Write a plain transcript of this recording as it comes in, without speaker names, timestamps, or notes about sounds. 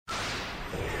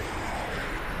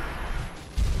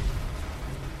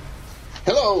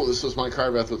Hello, this is Mike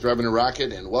Harbath with Revenue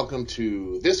Rocket, and welcome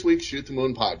to this week's Shoot the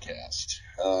Moon podcast.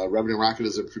 Revenue Rocket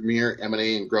is a premier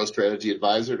M&A and growth strategy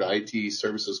advisor to IT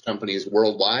services companies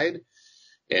worldwide.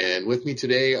 And with me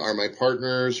today are my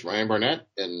partners, Ryan Barnett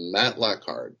and Matt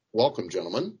Lockhart. Welcome,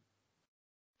 gentlemen.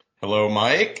 Hello,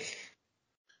 Mike.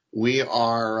 We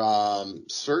are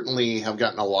certainly have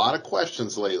gotten a lot of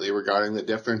questions lately regarding the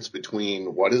difference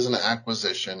between what is an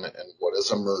acquisition and what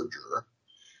is a merger.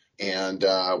 And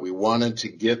we wanted to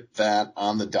get that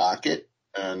on the docket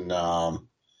and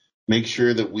make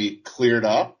sure that we cleared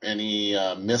up any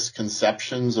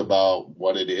misconceptions about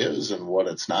what it is and what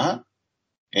it's not,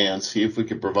 and see if we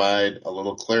could provide a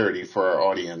little clarity for our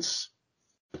audience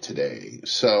today.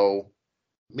 So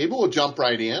maybe we'll jump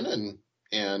right in,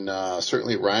 and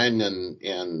certainly Ryan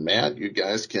and Matt, you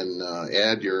guys can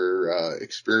add your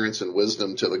experience and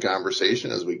wisdom to the conversation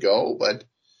as we go. But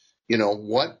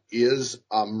what is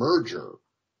a merger?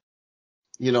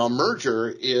 A merger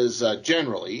is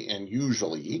generally and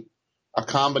usually a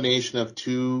combination of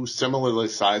two similarly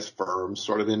sized firms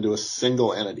sort of into a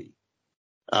single entity,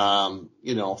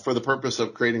 for the purpose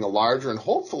of creating a larger and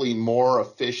hopefully more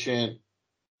efficient,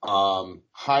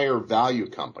 higher value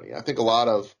company. I think a lot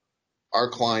of our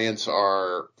clients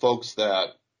are folks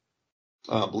that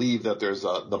believe that there's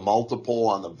the multiple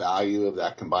on the value of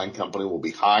that combined company will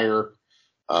be higher.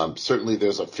 Certainly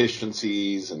there's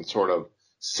efficiencies and sort of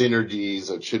synergies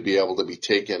that should be able to be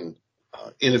taken,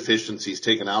 inefficiencies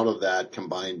taken out of that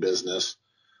combined business.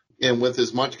 And with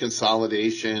as much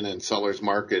consolidation and seller's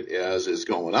market as is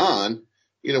going on,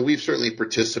 we've certainly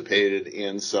participated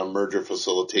in some merger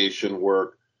facilitation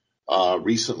work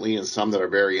recently, and some that are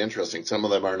very interesting. Some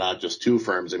of them are not just two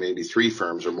firms, they may be three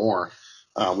firms or more.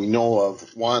 We know of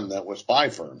one that was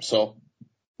 5 firms. So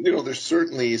there's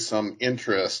certainly some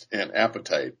interest and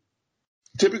appetite.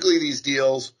 Typically, these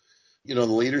deals, the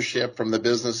leadership from the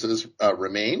businesses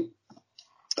remain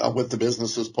with the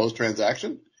businesses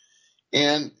post-transaction.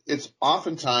 And it's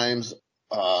oftentimes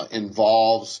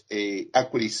involves a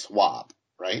equity swap,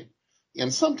 right?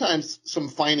 And sometimes some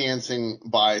financing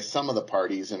by some of the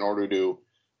parties in order to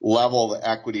level the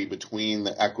equity between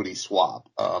the equity swap.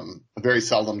 Very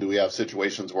seldom do we have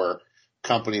situations where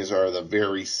companies are the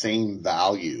very same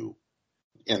value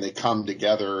and they come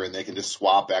together and they can just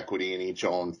swap equity and each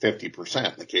own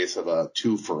 50% in the case of a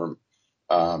 2-firm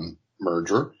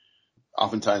merger.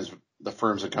 Oftentimes the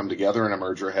firms that come together in a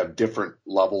merger have different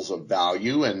levels of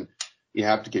value, and you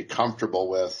have to get comfortable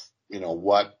with,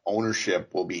 what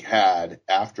ownership will be had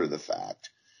after the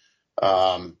fact.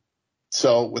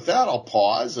 So with that, I'll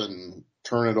pause and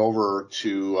turn it over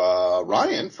to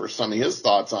Ryan for some of his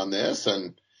thoughts on this,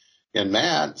 and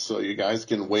Matt, so you guys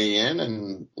can weigh in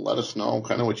and let us know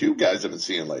kind of what you guys have been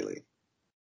seeing lately.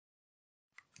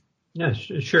 Yeah,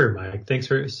 sure, Mike. Thanks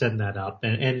for setting that up.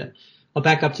 And I'll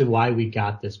back up to why we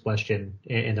got this question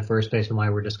in the first place and why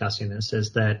we're discussing this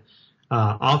is that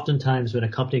oftentimes when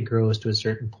a company grows to a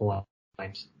certain point,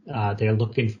 they're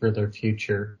looking for their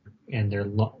future and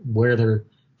where their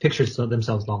pictures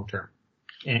themselves long term.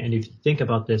 And if you think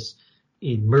about this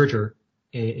in merger,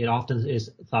 it often is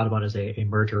thought about as a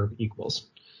merger of equals.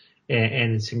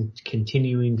 And it's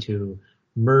continuing to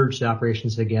merge the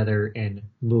operations together and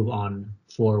move on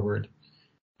forward.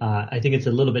 I think it's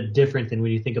a little bit different than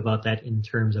when you think about that in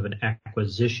terms of an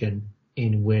acquisition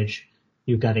in which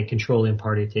you've got a controlling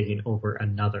party taking over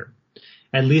another.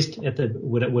 At least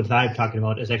what I'm talking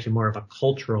about is actually more of a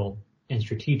cultural and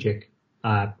strategic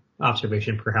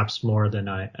observation, perhaps more than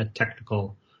a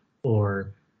technical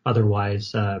or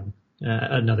otherwise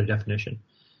another definition.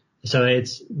 So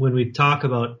it's when we talk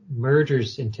about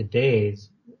mergers in today's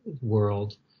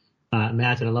world,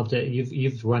 Matt, and I love to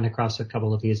you've run across a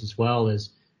couple of these as well.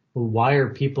 Is why are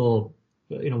people,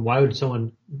 why would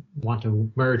someone want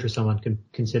to merge with someone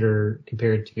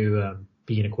compared to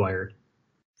being acquired?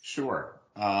 Sure.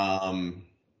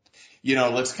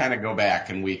 Let's kind of go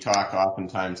back, and we talk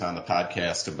oftentimes on the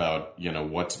podcast about,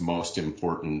 what's most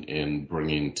important in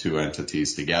bringing two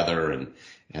entities together.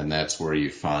 And that's where you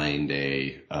find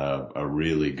a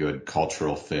really good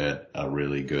cultural fit, a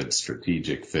really good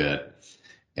strategic fit,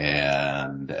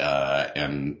 and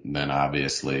then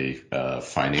obviously,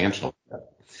 financial fit.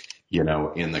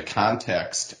 In the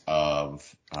context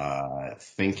of,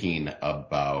 thinking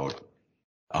about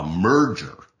a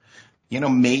merger,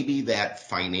 maybe that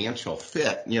financial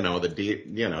fit,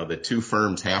 the two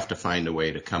firms have to find a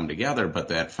way to come together, but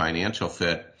that financial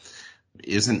fit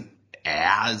isn't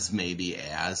as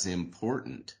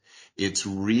important. It's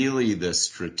really the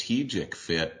strategic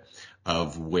fit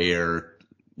of where,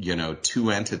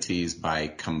 two entities, by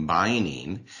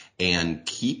combining and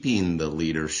keeping the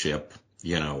leadership,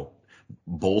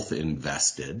 both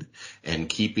invested and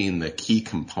keeping the key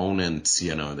components,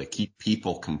 the key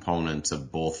people components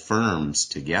of both firms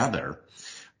together,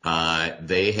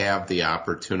 they have the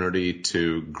opportunity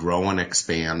to grow and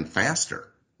expand faster,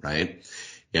 right?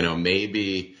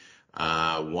 Maybe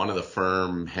one of the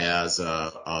firms has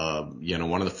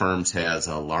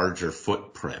a larger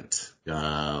footprint.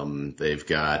 They've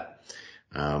got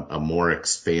a more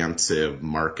expansive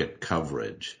market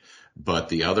coverage, but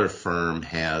the other firm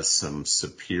has some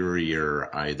superior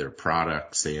either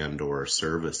products and or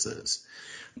services,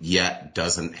 yet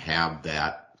doesn't have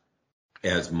that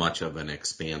as much of an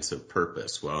expansive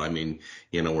purpose. Well,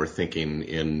 we're thinking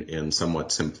in somewhat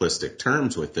simplistic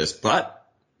terms with this, but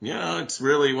it's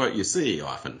really what you see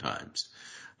oftentimes.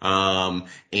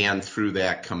 And through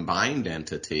that combined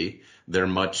entity, they're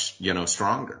much,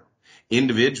 stronger.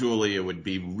 Individually, it would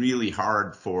be really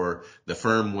hard for the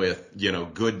firm with,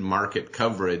 good market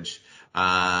coverage,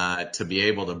 to be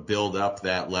able to build up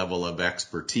that level of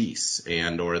expertise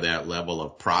and or that level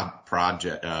of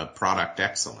product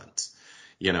excellence.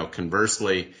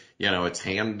 Conversely,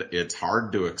 it's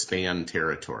hard to expand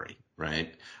territory,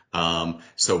 right?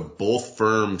 So both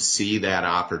firms see that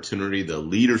opportunity. The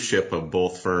leadership of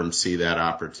both firms see that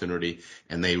opportunity,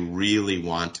 and they really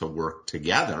want to work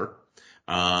together.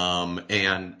 And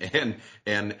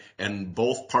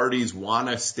both parties want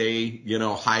to stay,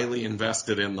 highly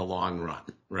invested in the long run,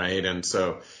 right? And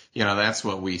so, that's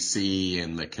what we see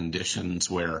in the conditions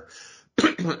where,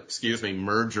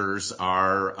 mergers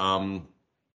are,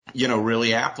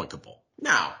 really applicable.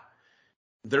 Now,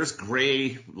 there's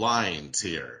gray lines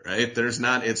here, right? It's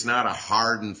not a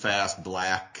hard and fast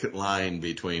black line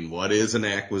between what is an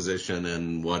acquisition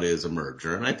and what is a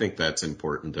merger. And I think that's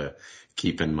important to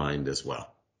keep in mind as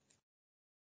well.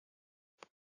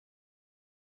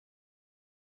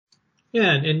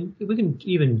 Yeah, and we can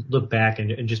even look back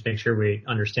and just make sure we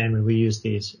understand when we use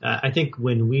these. I think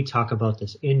when we talk about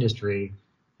this industry,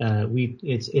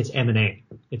 it's M&A,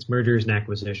 it's mergers and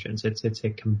acquisitions. It's a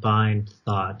combined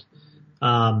thought.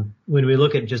 When we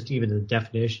look at just even the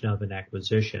definition of an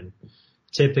acquisition,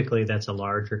 typically that's a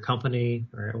larger company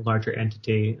or a larger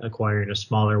entity acquiring a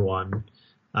smaller one.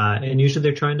 And usually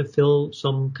they're trying to fill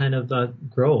some kind of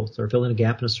growth or fill in a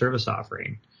gap in a service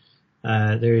offering.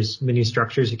 There's many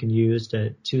structures you can use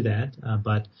to that,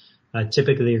 but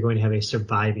typically you're going to have a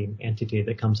surviving entity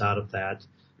that comes out of that.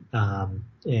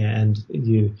 And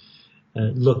you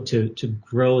look to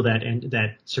grow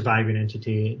that surviving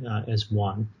entity as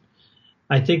one.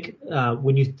 I think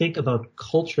when you think about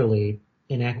culturally,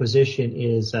 an acquisition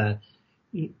is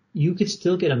you could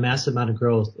still get a massive amount of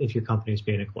growth if your company is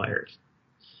being acquired.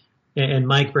 And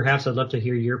Mike, perhaps I'd love to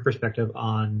hear your perspective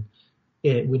on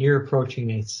it when you're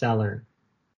approaching a seller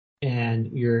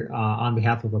and you're on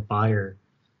behalf of a buyer.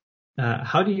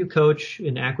 How do you coach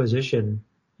an acquisition,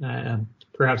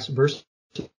 perhaps versus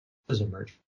a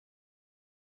merger?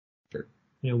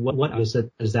 What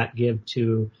does that give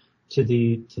to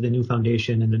the new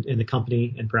foundation and the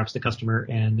company and perhaps the customer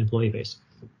and employee base?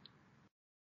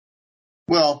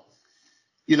 Well,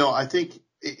 I think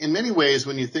in many ways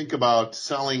when you think about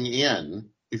selling in,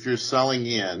 if you're selling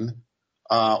in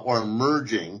or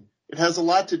merging, it has a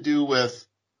lot to do with,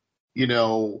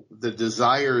 the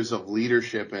desires of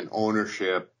leadership and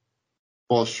ownership,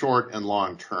 both short and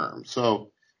long term.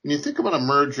 So when you think about a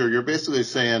merger, you're basically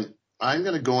saying, I'm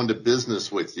going to go into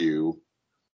business with you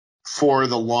for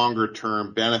the longer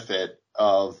term benefit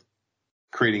of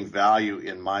creating value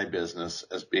in my business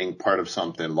as being part of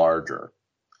something larger.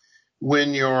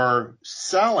 When you're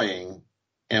selling,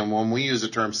 and when we use the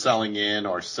term selling in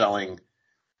or selling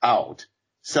out,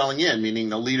 selling in meaning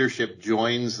the leadership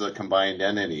joins the combined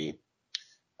entity,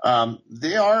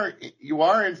 you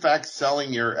are in fact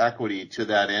selling your equity to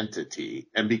that entity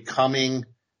and becoming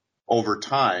over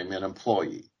time an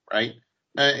employee, right?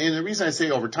 And the reason I say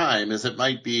over time is it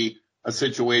might be a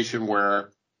situation where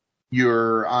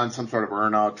you're on some sort of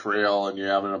earn-out trail and you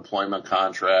have an employment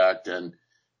contract and,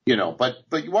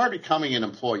 but you are becoming an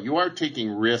employee. You are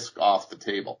taking risk off the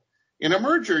table. In a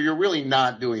merger, you're really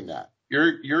not doing that.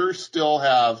 You're still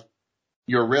have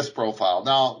your risk profile.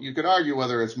 Now, you could argue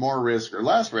whether it's more risk or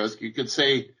less risk. You could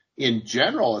say in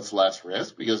general it's less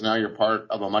risk because now you're part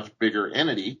of a much bigger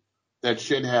entity that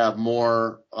should have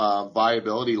more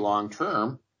viability long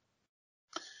term,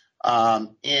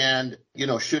 and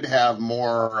should have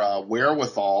more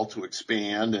wherewithal to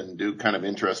expand and do kind of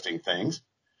interesting things.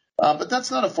 But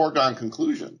that's not a foregone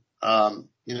conclusion. And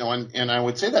I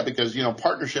would say that because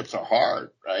partnerships are hard,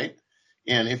 right?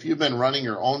 And if you've been running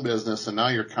your own business and now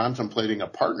you're contemplating a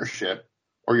partnership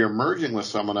or you're merging with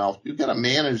someone else, you've got to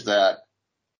manage that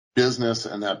business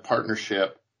and that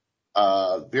partnership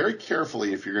very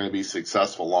carefully if you're going to be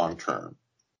successful long term.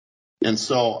 And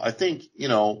so I think,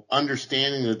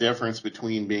 understanding the difference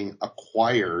between being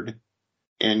acquired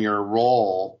and your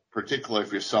role, particularly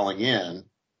if you're selling in,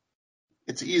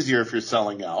 it's easier if you're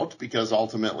selling out because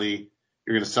ultimately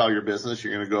you're going to sell your business.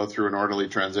 You're going to go through an orderly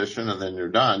transition and then you're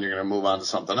done. You're going to move on to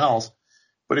something else.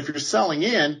 But if you're selling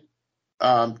in,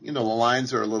 the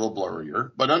lines are a little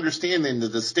blurrier, but understanding the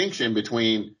distinction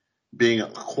between being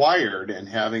acquired and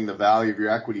having the value of your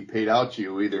equity paid out to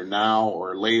you either now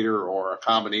or later or a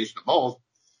combination of both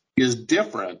is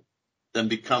different than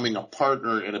becoming a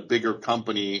partner in a bigger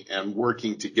company and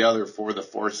working together for the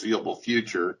foreseeable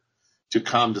future to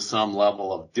come to some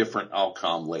level of different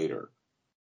outcome later.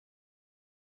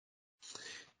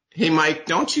 Hey, Mike,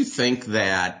 don't you think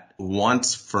that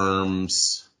once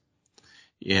firms,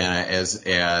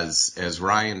 as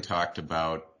Ryan talked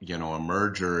about, a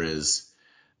merger is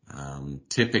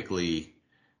typically,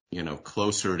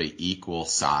 closer to equal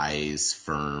size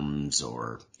firms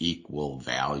or equal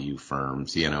value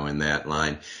firms, in that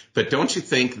line. But don't you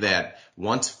think that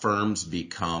once firms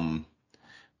become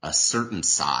a certain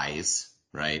size,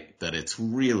 right, that it's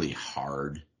really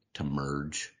hard to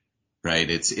merge, right?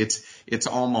 It's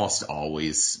almost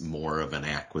always more of an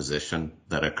acquisition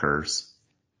that occurs.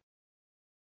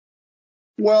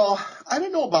 Well, I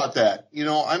don't know about that.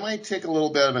 I might take a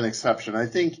little bit of an exception. I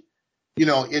think,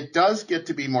 it does get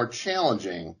to be more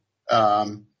challenging.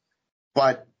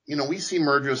 But, we see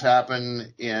mergers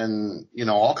happen in,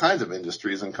 all kinds of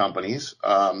industries and companies.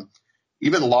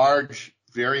 Even large,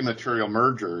 very material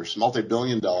mergers,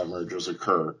 multi-billion-dollar mergers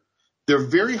occur. They're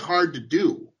very hard to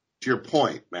do, to your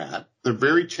point, Matt. They're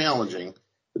very challenging.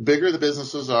 The bigger the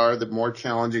businesses are, the more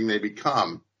challenging they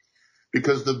become.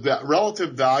 Because the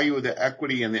relative value of the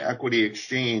equity and the equity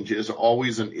exchange is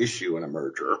always an issue in a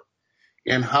merger.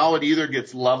 And how it either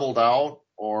gets leveled out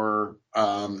or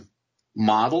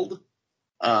modeled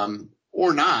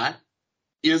or not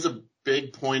is a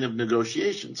big point of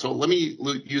negotiation. So let me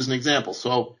use an example.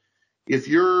 So if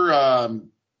you're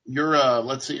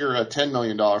let's say you're a $10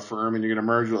 million firm and you're going to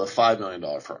merge with a $5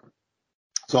 million firm.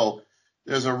 So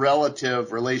there's a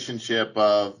relative relationship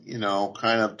of,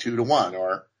 kind of 2 to 1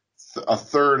 or a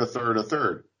third, a third, a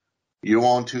third. You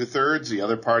own 2/3, the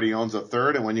other party owns a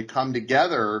third. And when you come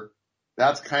together,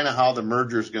 that's kind of how the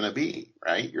merger is going to be,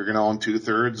 right? You're going to own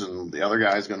 2/3 and the other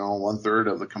guy's going to own 1/3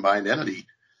 of the combined entity.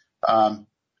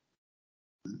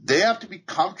 They have to be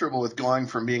comfortable with going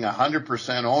from being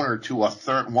 100% owner to a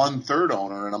 1/3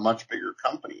 owner in a much bigger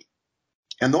company.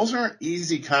 And those aren't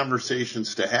easy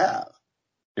conversations to have.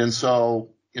 And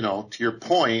so, to your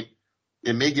point,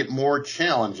 it may get more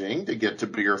challenging to get to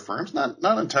bigger firms. Not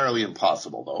entirely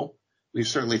impossible, though. We've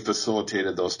certainly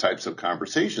facilitated those types of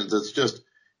conversations. It's just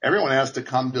everyone has to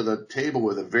come to the table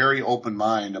with a very open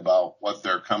mind about what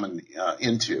they're coming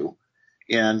into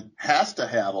and has to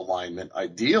have alignment,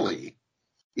 ideally,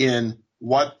 in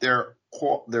what their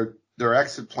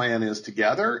exit plan is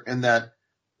together and that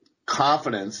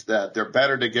confidence that they're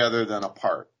better together than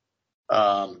apart.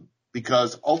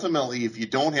 Because ultimately, if you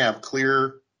don't have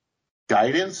clear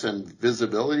guidance and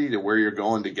visibility to where you're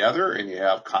going together and you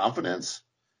have confidence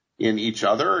in each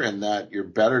other and that you're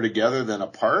better together than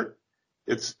apart,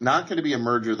 it's not going to be a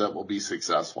merger that will be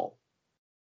successful.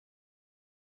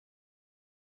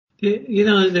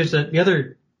 There's the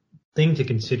other thing to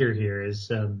consider here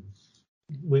is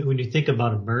when you think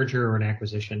about a merger or an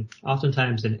acquisition,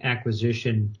 oftentimes an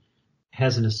acquisition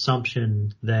has an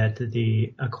assumption that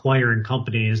the acquiring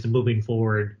company is moving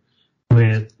forward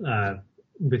with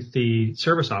the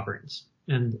service offerings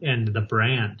and the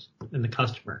brand and the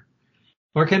customer.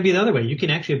 Or it can be the other way. You can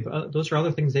actually, those are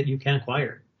other things that you can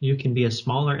acquire. You can be a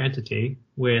smaller entity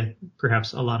with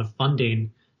perhaps a lot of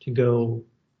funding to go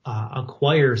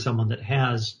acquire someone that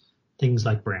has things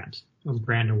like brand or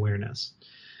brand awareness.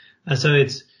 So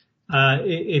it's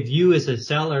if you as a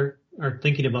seller are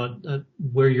thinking about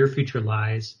where your future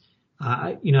lies,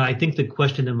 I think the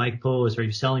question that Mike posed, are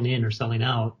you selling in or selling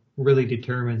out, really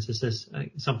determines, is this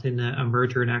something that a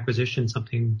merger and acquisition,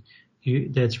 something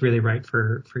that's really right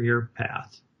for your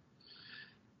path.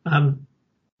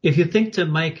 If you think to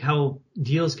Mike how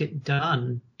deals get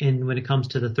done when it comes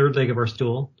to the third leg of our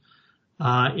stool,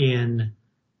 in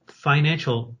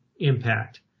financial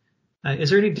impact, is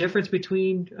there any difference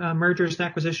between mergers and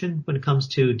acquisition when it comes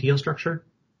to deal structure?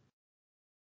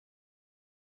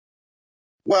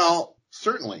 Well,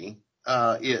 certainly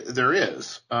there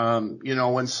is.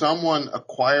 When someone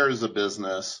acquires a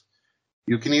business,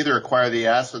 you can either acquire the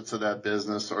assets of that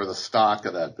business or the stock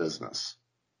of that business.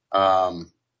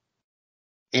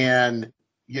 And,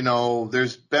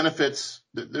 there's benefits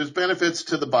to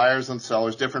the buyers and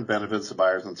sellers, different benefits to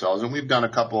buyers and sellers. And we've done a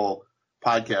couple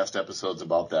podcast episodes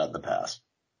about that in the past.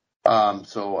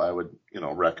 So I would,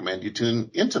 recommend you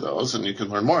tune into those and you can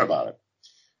learn more about it.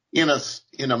 In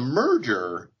a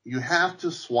merger, you have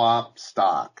to swap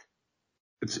stock.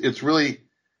 It's really,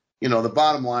 the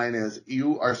bottom line is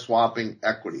you are swapping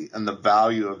equity and the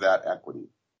value of that equity.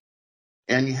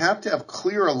 And you have to have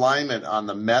clear alignment on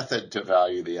the method to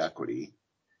value the equity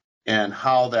and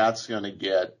how that's going to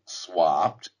get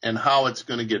swapped and how it's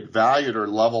going to get valued or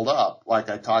leveled up, like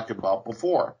I talked about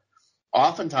before.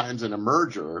 Oftentimes in a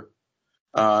merger,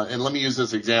 and let me use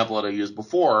this example that I used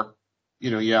before,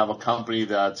 you have a company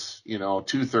that's,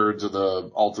 2/3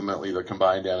 of ultimately the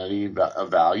combined entity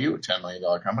of value, a $10 million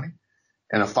company,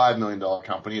 and a $5 million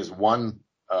company is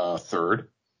 1/3.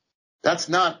 That's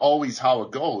not always how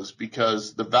it goes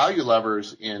because the value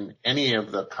levers in any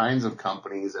of the kinds of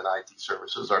companies in IT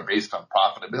services are based on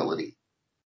profitability.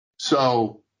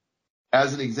 So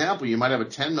as an example, you might have a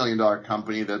 $10 million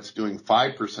company that's doing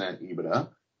 5% EBITDA,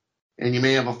 and you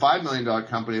may have a $5 million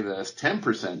company that has 10%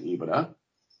 EBITDA.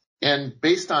 And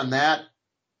based on that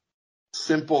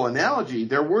simple analogy,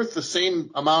 they're worth the same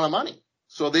amount of money.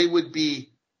 So the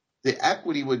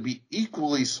equity would be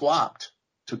equally swapped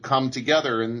to come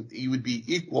together and you would be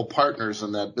equal partners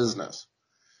in that business.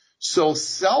 So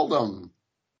seldom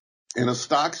in a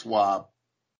stock swap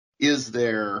is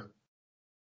there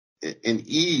an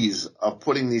ease of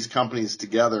putting these companies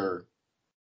together,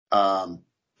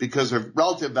 because their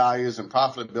relative values and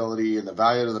profitability and the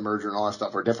value of the merger and all that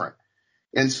stuff are different.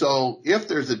 And so if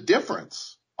there's a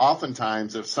difference,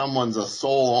 oftentimes if someone's a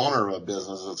sole owner of a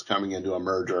business that's coming into a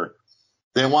merger,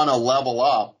 they want to level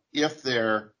up if they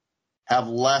have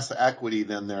less equity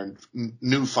than their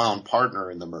newfound partner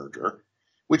in the merger,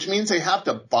 which means they have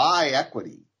to buy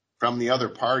equity from the other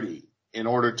party in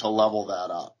order to level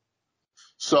that up.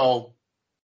 So,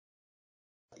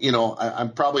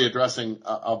 I'm probably addressing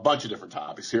a bunch of different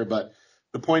topics here, but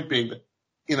the point being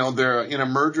that, in a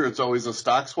merger, it's always a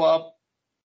stock swap.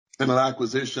 In an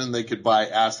acquisition, they could buy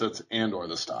assets and or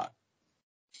the stock.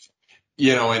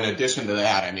 In addition to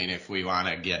that, if we want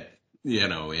to get,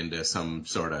 into some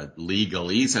sort of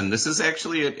legalese, and this is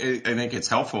actually, I think it's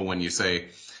helpful when you say,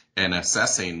 and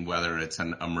assessing whether it's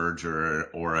a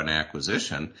merger or an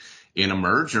acquisition. In a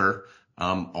merger,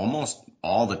 almost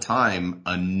all the time,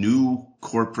 a new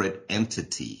corporate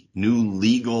entity, new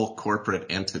legal corporate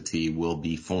entity will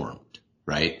be formed.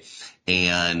 Right.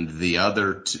 And the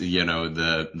other,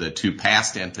 the two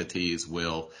past entities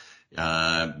will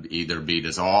either be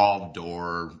dissolved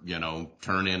or,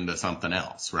 turn into something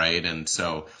else. Right. And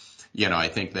so, I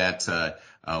think that's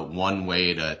one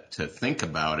way to think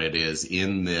about it is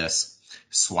in this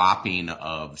swapping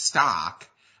of stock,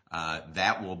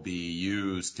 that will be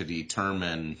used to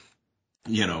determine,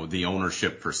 the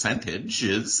ownership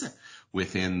percentages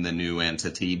within the new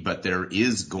entity, but there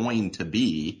is going to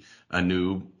be a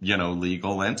new,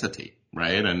 legal entity,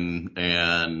 right?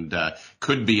 And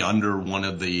could be under one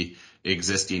of the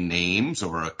existing names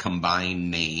or a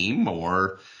combined name,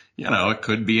 or, it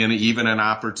could be even an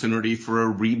opportunity for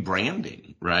a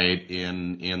rebranding, right?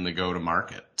 In the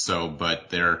go-to-market. So, but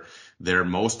there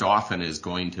most often is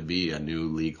going to be a new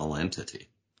legal entity.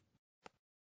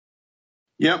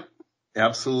 Yep.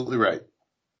 Absolutely right.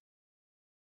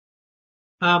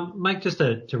 Mike, just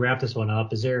to wrap this one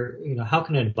up, is there, how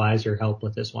can an advisor help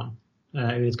with this one?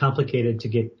 It's complicated to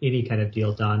get any kind of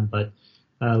deal done, but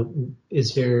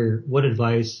what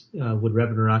advice would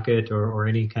Revenue Rocket or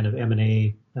any kind of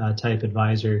M&A type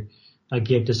advisor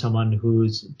give to someone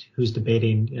who's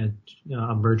debating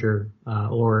a merger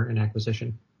or an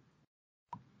acquisition?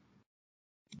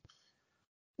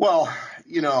 Well,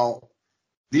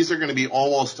 these are going to be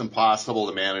almost impossible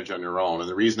to manage on your own. And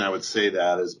the reason I would say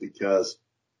that is because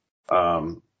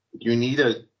you need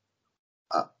a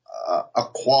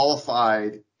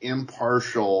qualified,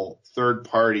 impartial third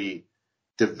party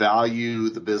to value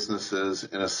the businesses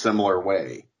in a similar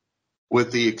way,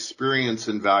 with the experience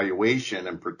and valuation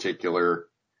in particular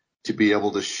to be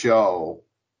able to show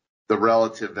the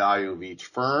relative value of each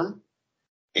firm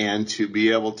and to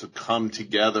be able to come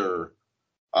together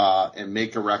and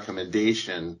make a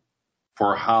recommendation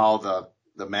for how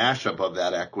the mashup of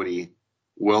that equity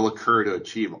will occur to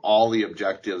achieve all the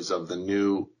objectives of the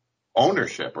new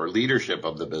ownership or leadership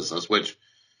of the business, which,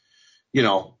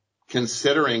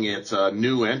 considering it's a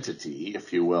new entity,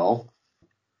 if you will,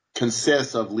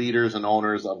 consists of leaders and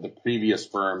owners of the previous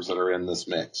firms that are in this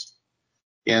mix.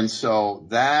 And so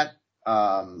that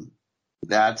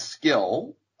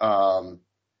skill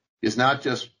is not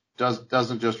just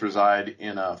doesn't just reside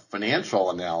in a financial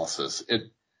analysis.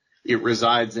 it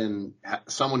resides in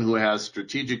someone who has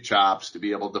strategic chops to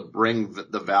be able to bring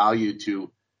the value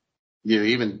to,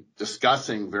 even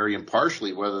discussing very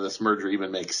impartially whether this merger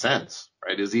even makes sense,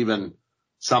 right? Is even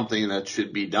something that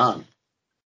should be done.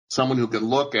 Someone who can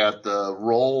look at the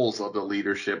roles of the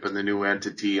leadership in the new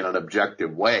entity in an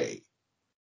objective way,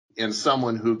 and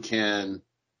someone who can,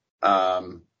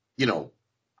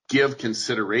 give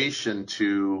consideration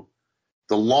to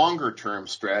the longer term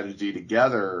strategy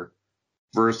together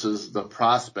versus the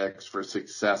prospects for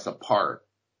success apart,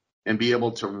 and be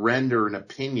able to render an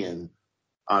opinion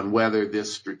on whether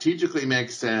this strategically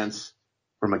makes sense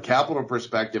from a capital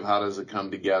perspective. How does it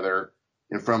come together?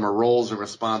 And from a roles and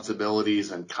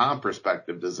responsibilities and comp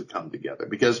perspective, does it come together?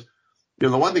 Because,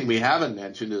 the one thing we haven't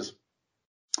mentioned is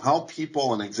how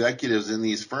people and executives in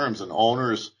these firms and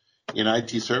owners in IT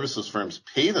services firms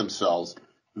pay themselves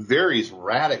varies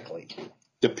radically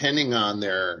depending on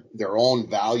their own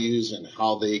values and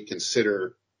how they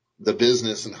consider the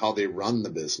business and how they run the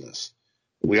business.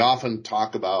 We often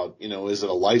talk about, is it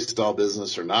a lifestyle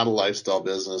business or not a lifestyle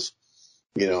business?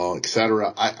 Et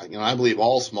cetera. I believe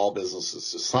all small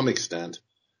businesses to some extent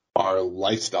are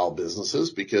lifestyle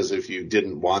businesses, because if you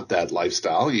didn't want that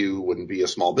lifestyle, you wouldn't be a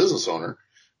small business owner.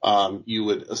 You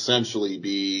would essentially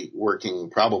be working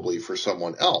probably for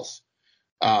someone else.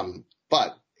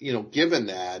 But, given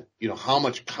that, how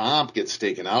much comp gets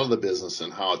taken out of the business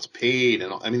and how it's paid.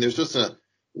 And there's just a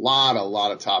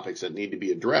lot of topics that need to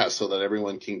be addressed so that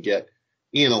everyone can get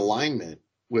in alignment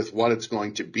with what it's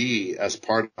going to be as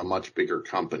part of a much bigger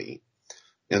company.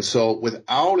 And so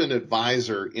without an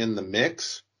advisor in the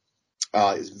mix,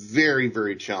 it's very,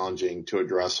 very challenging to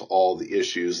address all the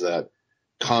issues that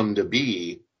come to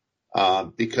be,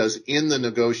 because in the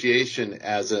negotiation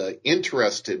as an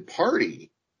interested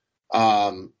party,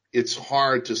 it's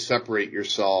hard to separate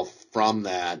yourself from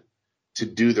that to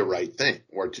do the right thing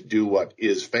or to do what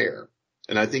is fair.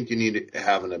 And I think you need to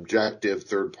have an objective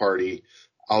third party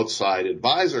outside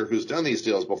advisor who's done these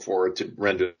deals before to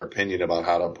render an opinion about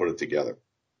how to put it together.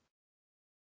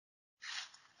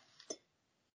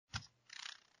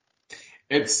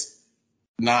 It's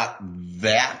not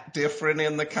that different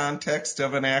in the context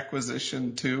of an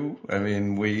acquisition too.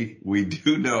 We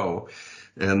do know,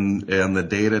 and the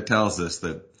data tells us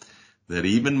that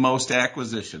even most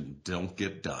acquisitions don't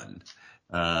get done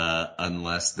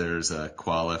unless there's a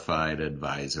qualified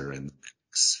advisor in the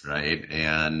mix, right?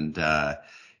 And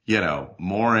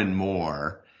more and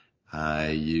more,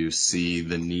 you see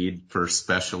the need for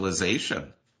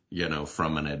specialization,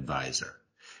 from an advisor.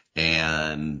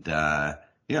 And, I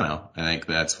think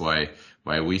that's why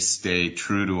we stay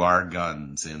true to our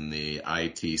guns in the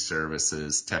IT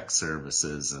services, tech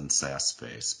services, and SaaS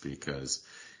space, because,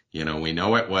 we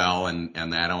know it well,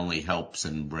 and that only helps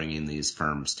in bringing these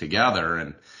firms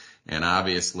together. And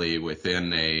obviously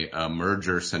within a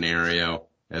merger scenario,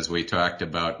 as we talked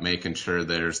about, making sure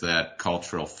there's that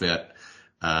cultural fit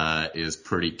is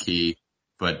pretty key.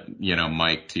 But,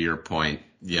 Mike, to your point,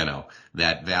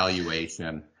 that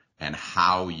valuation and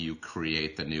how you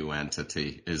create the new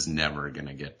entity is never going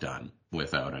to get done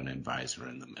without an advisor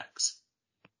in the mix.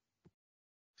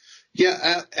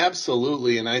 Yeah,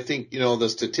 absolutely. And I think, the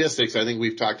statistics, I think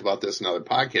we've talked about this in other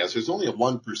podcasts. There's only a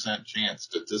 1% chance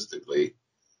statistically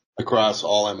across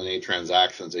all M&A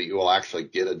transactions that you will actually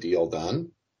get a deal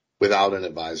done without an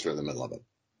advisor in the middle of it.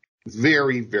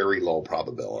 Very, very low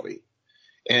probability.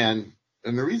 And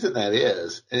the reason that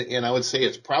is, and I would say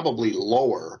it's probably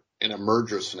lower in a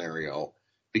merger scenario,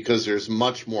 because there's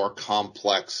much more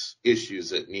complex issues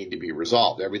that need to be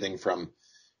resolved. Everything from,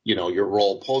 your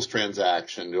role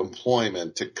post-transaction to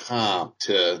employment to comp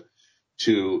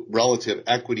to relative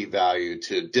equity value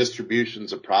to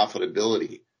distributions of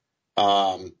profitability.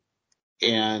 And,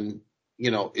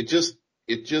 it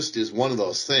just is one of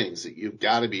those things that you've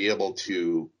got to be able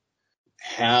to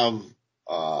have,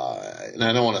 and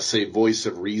I don't want to say voice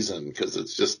of reason, because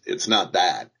it's not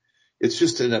that. It's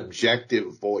just an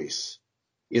objective voice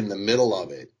in the middle of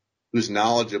it who's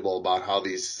knowledgeable about how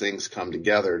these things come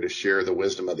together to share the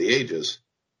wisdom of the ages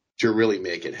to really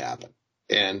make it happen.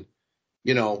 And,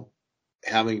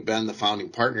 having been the founding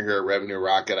partner here at Revenue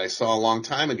Rocket, I saw a long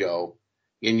time ago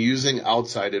in using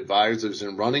outside advisors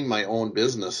and running my own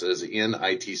businesses in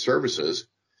IT services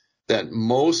that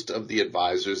most of the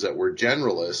advisors that were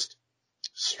generalists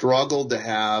struggled to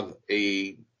have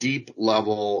a deep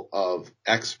level of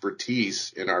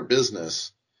expertise in our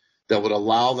business that would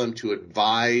allow them to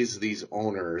advise these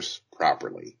owners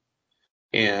properly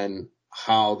and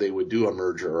how they would do a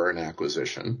merger or an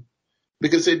acquisition,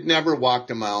 because they'd never walked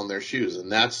a mile in their shoes.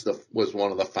 And was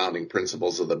one of the founding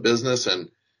principles of the business. And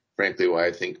frankly why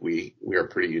I think we are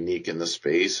pretty unique in this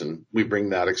space, and we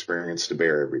bring that experience to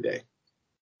bear every day.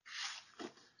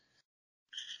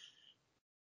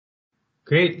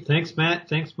 Great. Thanks, Matt.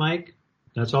 Thanks, Mike.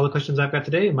 That's all the questions I've got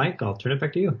today. Mike, I'll turn it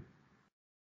back to you.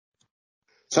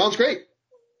 Sounds great.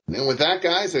 And with that,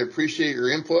 guys, I appreciate your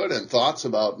input and thoughts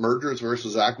about mergers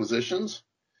versus acquisitions.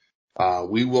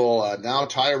 We will now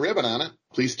tie a ribbon on it.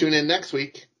 Please tune in next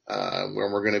week when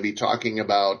we're going to be talking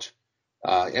about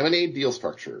M&A deal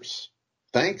structures.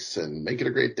 Thanks, and make it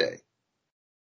a great day.